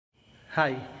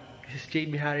Hi, this is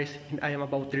JB Harris and I am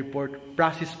about to report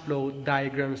process flow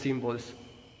diagram symbols.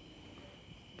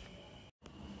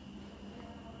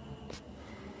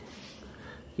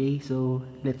 Okay, so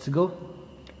let's go.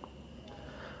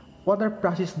 What are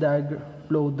process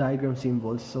flow diagram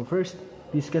symbols? So first,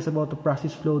 discuss about the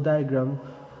process flow diagram,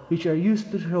 which are used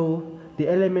to show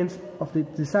the elements of the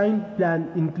design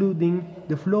plan, including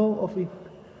the flow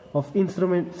of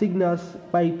instrument signals,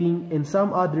 piping, and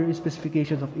some other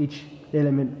specifications of each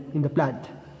element in the plant.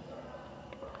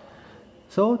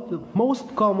 So the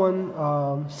most common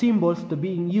symbols to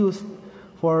being used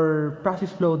for process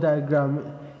flow diagram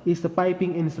is the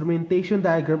piping instrumentation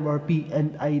diagram, or P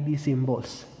and ID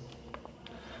symbols.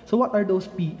 So what are those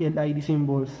P and ID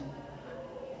symbols?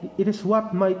 It is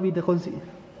what might be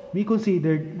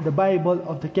considered the Bible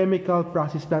of the chemical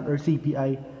process plant, or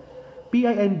CPI.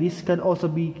 PINDs can also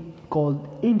be called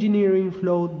engineering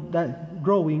flow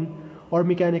drawing or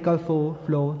mechanical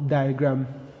flow diagram.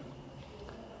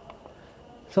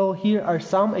 So here are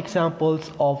some examples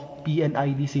of P and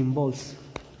ID symbols.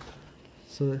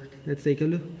 So let's take a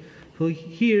look. So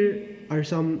here are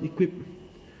some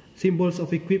symbols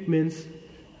of equipments.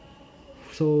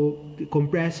 So the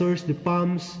compressors, the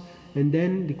pumps, and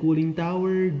then the cooling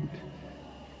tower,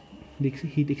 the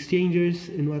heat exchangers,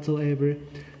 and whatsoever.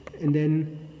 And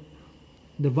then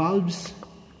the valves,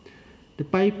 the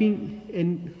piping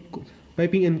and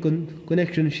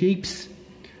connection shapes,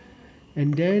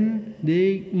 and then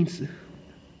the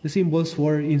symbols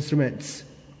for instruments.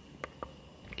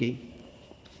 Okay.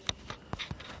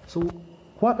 So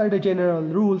what are the general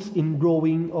rules in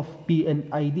drawing of P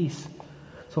and IDs?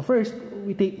 So first,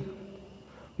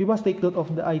 we must take note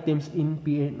of the items in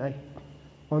P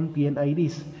and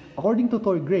IDs. According to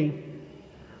Thor Gray,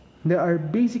 there are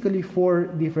basically 4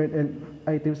 different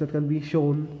items that can be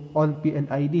shown on P and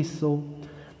IDs. So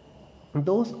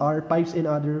those are pipes and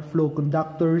other flow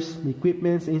conductors,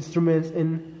 equipments, instruments,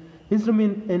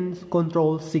 and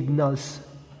control signals.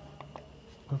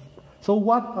 So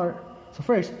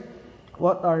first,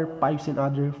 what are pipes and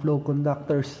other flow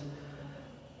conductors?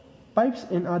 Pipes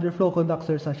and other flow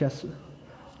conductors, such as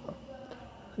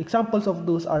examples of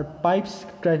those are pipes,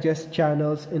 trenches,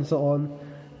 channels, and so on,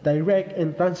 direct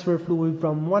and transfer fluid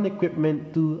from one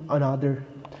equipment to another.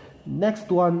 Next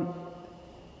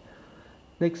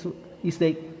is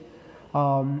the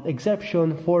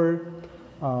exception for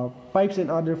pipes and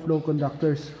other flow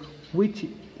conductors, which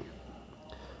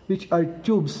are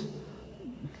tubes.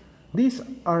 These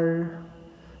are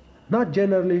not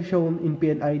generally shown in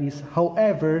P and IDs.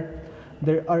 However,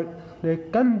 there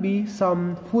can be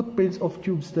some footprints of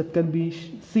tubes that can be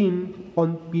seen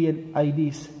on P and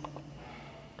IDs.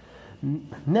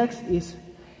 Next is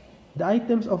the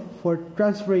items for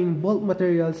transferring bulk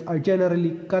materials are generally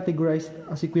categorized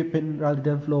as equipment rather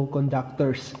than flow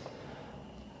conductors.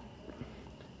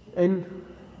 And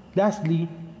lastly,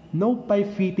 no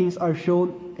pipe fittings are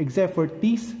shown except for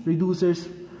teeth, reducers,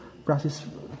 process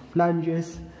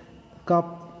flanges,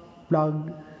 cup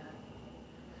plug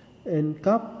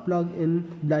and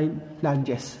line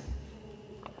flanges.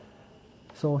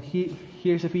 So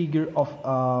here's a figure of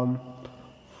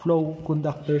flow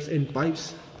conductors and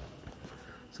pipes.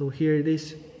 So here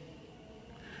this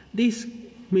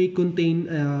may contain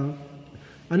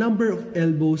a number of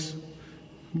elbows,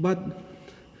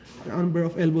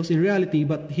 in reality,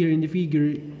 but here in the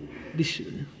figure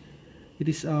it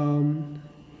is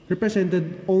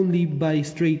represented only by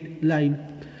straight line.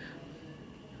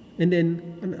 And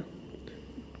then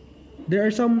there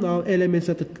are some elements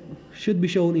that should be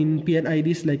shown in P and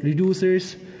IDs, like reducer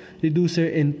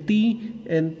and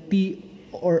T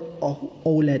or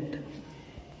OLED.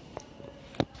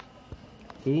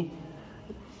 Okay.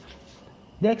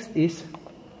 Next is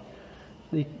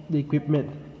the equipment.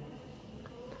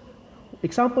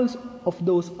 Examples of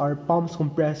those are pumps,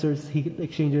 compressors, heat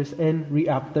exchangers, and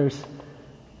reactors.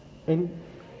 And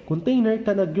container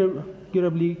can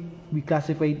arguably be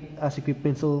classified as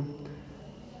equipment, so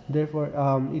therefore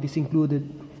it is included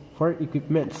for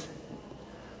equipments.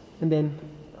 And then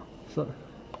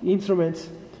instruments.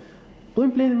 To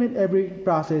implement every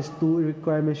process, 2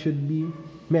 requirements should be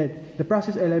met. The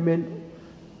process element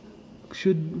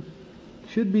should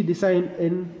be designed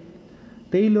and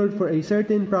tailored for a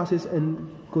certain process and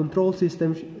control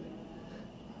system,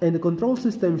 and the control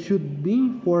system should be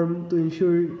formed to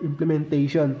ensure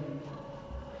implementation.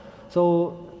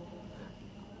 So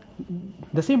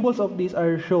the symbols of these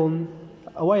are shown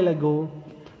a while ago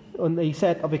on a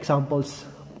set of examples.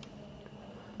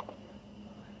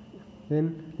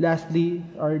 Then lastly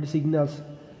are the signals.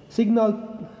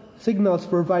 Signals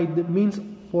provide the means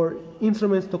for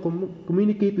instruments to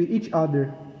communicate with each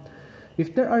other.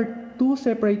 If there are two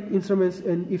separate instruments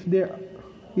and if there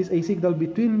is a signal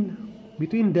between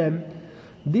them,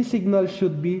 this signal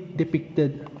should be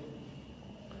depicted.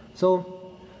 So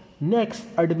next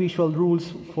are the visual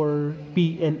rules for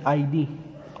PNID.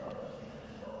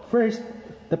 First,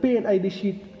 the PNID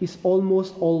sheet is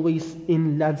almost always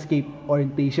in landscape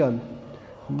orientation.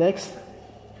 Next,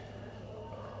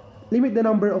 limit the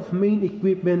number of main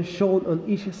equipment shown on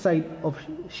each side of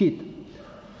sheet.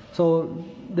 So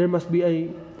there must be a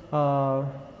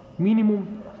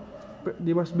minimum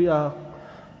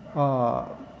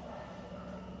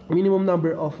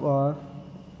number of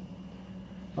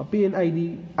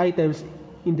PNID items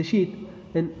in the sheet,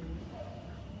 and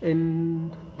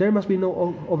there must be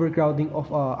no overcrowding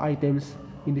of items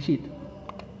in the sheet.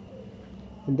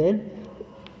 And then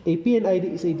a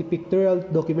PNID is a pictorial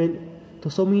document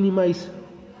to minimize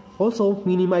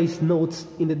notes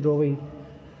in the drawing.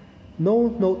 No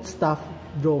note staff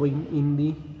drawing in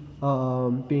the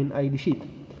PNID sheet.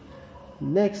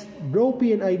 Next, draw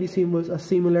PNID symbols as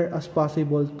similar as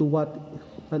possible to what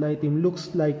an item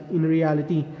looks like in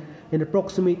reality and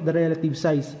approximate the relative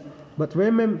size. But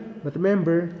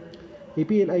remember, a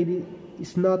PNID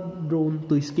is not drawn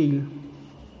to scale.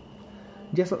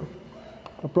 Just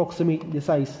approximate the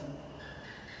size.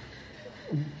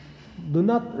 Do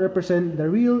not represent the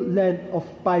real length of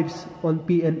pipes on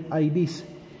PNIDs,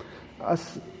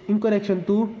 as in connection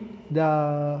to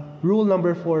the rule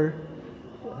number 4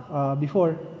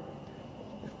 before.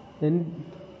 And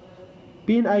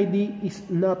PNID is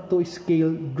not to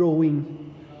scale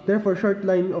drawing. Therefore, short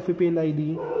line of a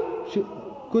PNID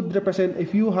could represent a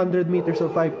few hundred meters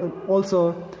of pipe. And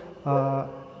also,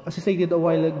 as I stated a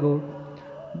while ago,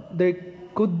 there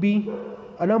could be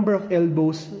a number of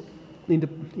elbows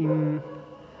in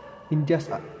just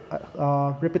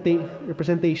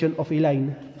representation of a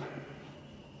line.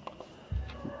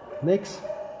 Next,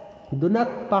 do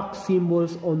not pack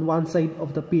symbols on one side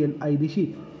of the PNID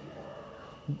sheet.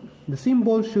 The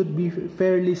symbols should be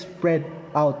fairly spread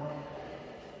out.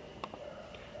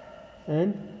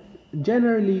 And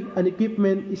generally, an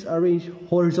equipment is arranged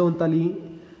horizontally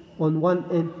on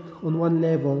one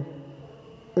level.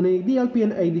 On an ideal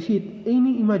PNID sheet,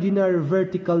 any imaginary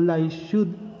vertical line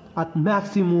should, at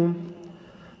maximum,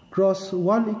 cross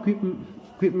one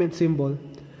equipment symbol.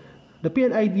 The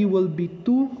PNID will be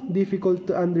too difficult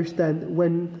to understand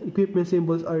when equipment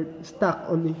symbols are stacked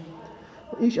on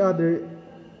each other,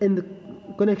 and the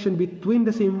connection between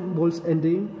the symbols and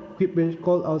the equipment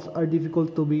callouts are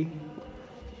difficult to be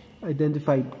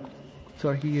identified.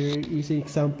 So here is an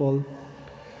example.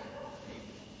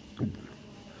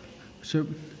 So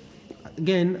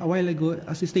again, a while ago,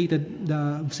 as I stated,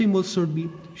 the symbols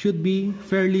should be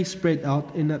fairly spread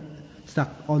out and not stuck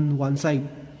on one side.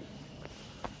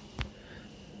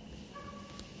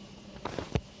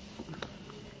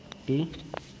 Okay.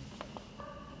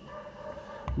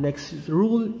 Next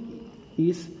rule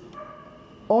is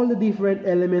all the different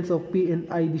elements of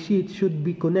PNID sheet should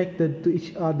be connected to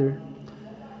each other,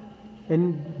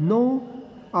 and no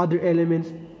other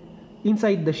elements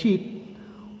inside the sheet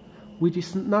which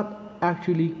is not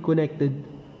actually connected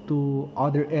to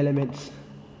other elements.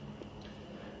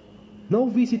 No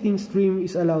visiting stream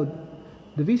is allowed.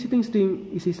 The visiting stream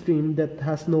is a stream that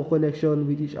has no connection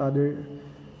with each other,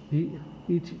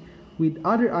 with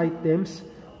other items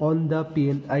on the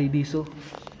PNID. So,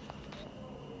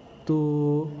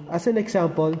 as an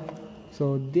example,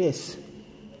 so this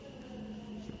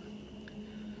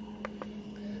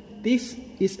is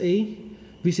a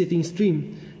visiting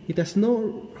stream. It has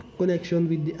no connection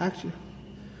with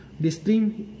the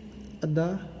stream at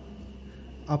the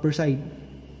upper side,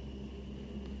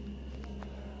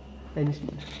 and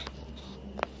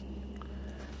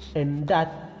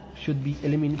that should be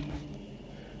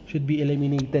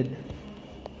eliminated.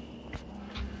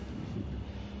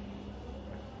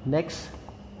 Next,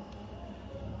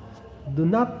 do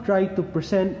not try to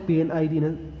present PNID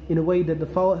in a way that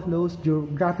follows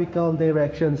geographical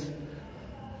directions.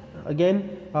 Again,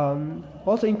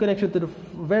 also in connection to the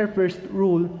very first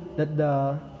rule, that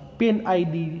the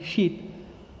PNID sheet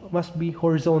must be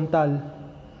horizontal,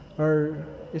 or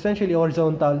essentially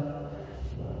horizontal,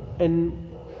 and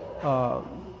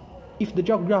if the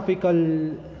geographical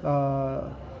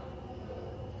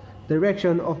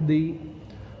direction of the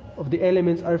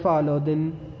elements are followed,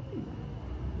 then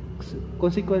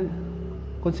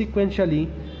consequentially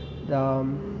the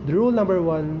rule number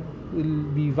 1 will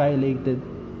be violated.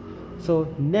 So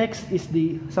next is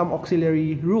some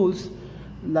auxiliary rules,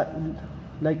 like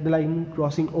the line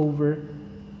crossing over.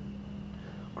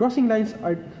 Crossing lines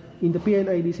are in the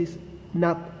PNIDs is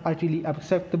not actually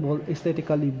acceptable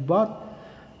aesthetically, but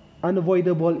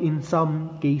unavoidable in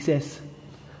some cases.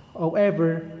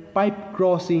 However, pipe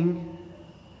crossing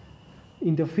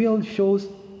in the field shows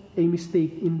a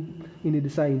mistake in the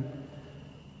design.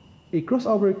 A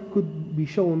crossover could be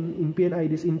shown in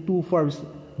PNIDs in two forms,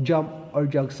 jump or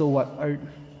jog. So what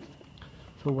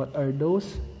are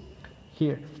those?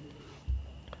 Here.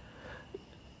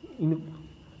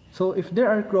 So if there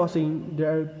are crossing,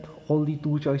 there are only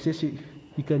two choices.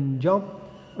 You can jump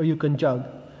or you can jog,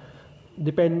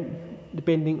 depending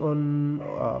on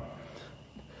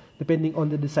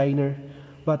the designer.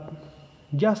 But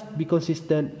just be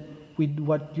consistent with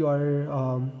what you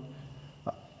are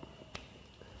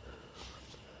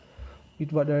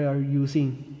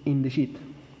using in the sheet.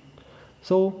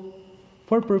 So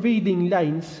for pervading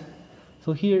lines,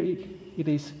 so here it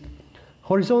is,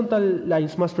 horizontal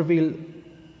lines must prevail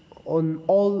on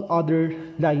all other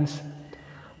lines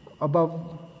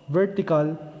above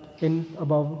vertical and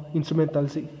above instrument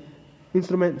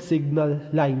signal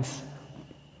lines.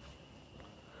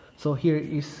 So here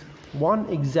is one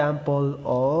example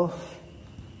of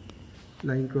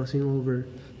line crossing over.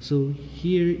 So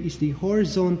here is the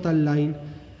horizontal line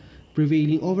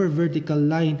prevailing over vertical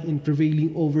line and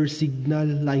prevailing over signal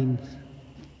line.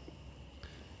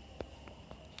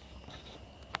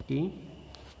 Okay.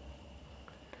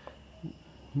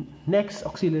 Next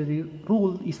auxiliary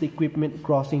rule is the equipment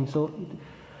crossing. So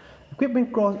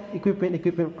equipment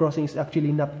crossing is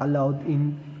actually not allowed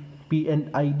in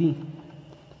PNID.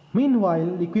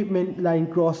 Meanwhile, the equipment line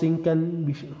crossing can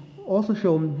be also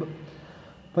shown,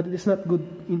 but it is not good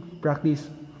in practice.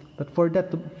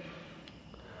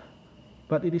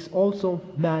 But it is also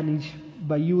managed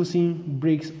by using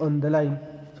brakes on the line.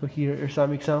 So here are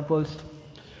some examples.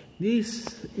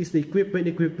 This is the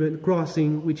equipment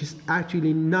crossing, which is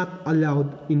actually not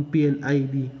allowed in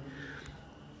PNID.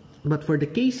 But for the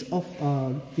case of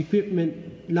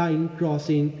equipment line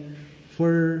crossing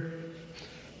for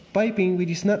piping, which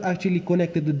is not actually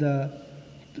connected to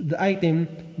the item,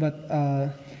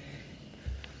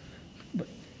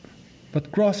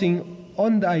 but crossing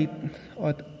on the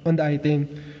item,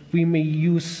 we may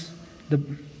use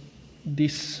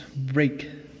this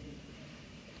brake.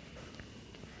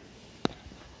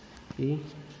 Okay,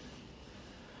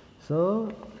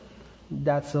 so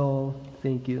that's all.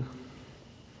 Thank you.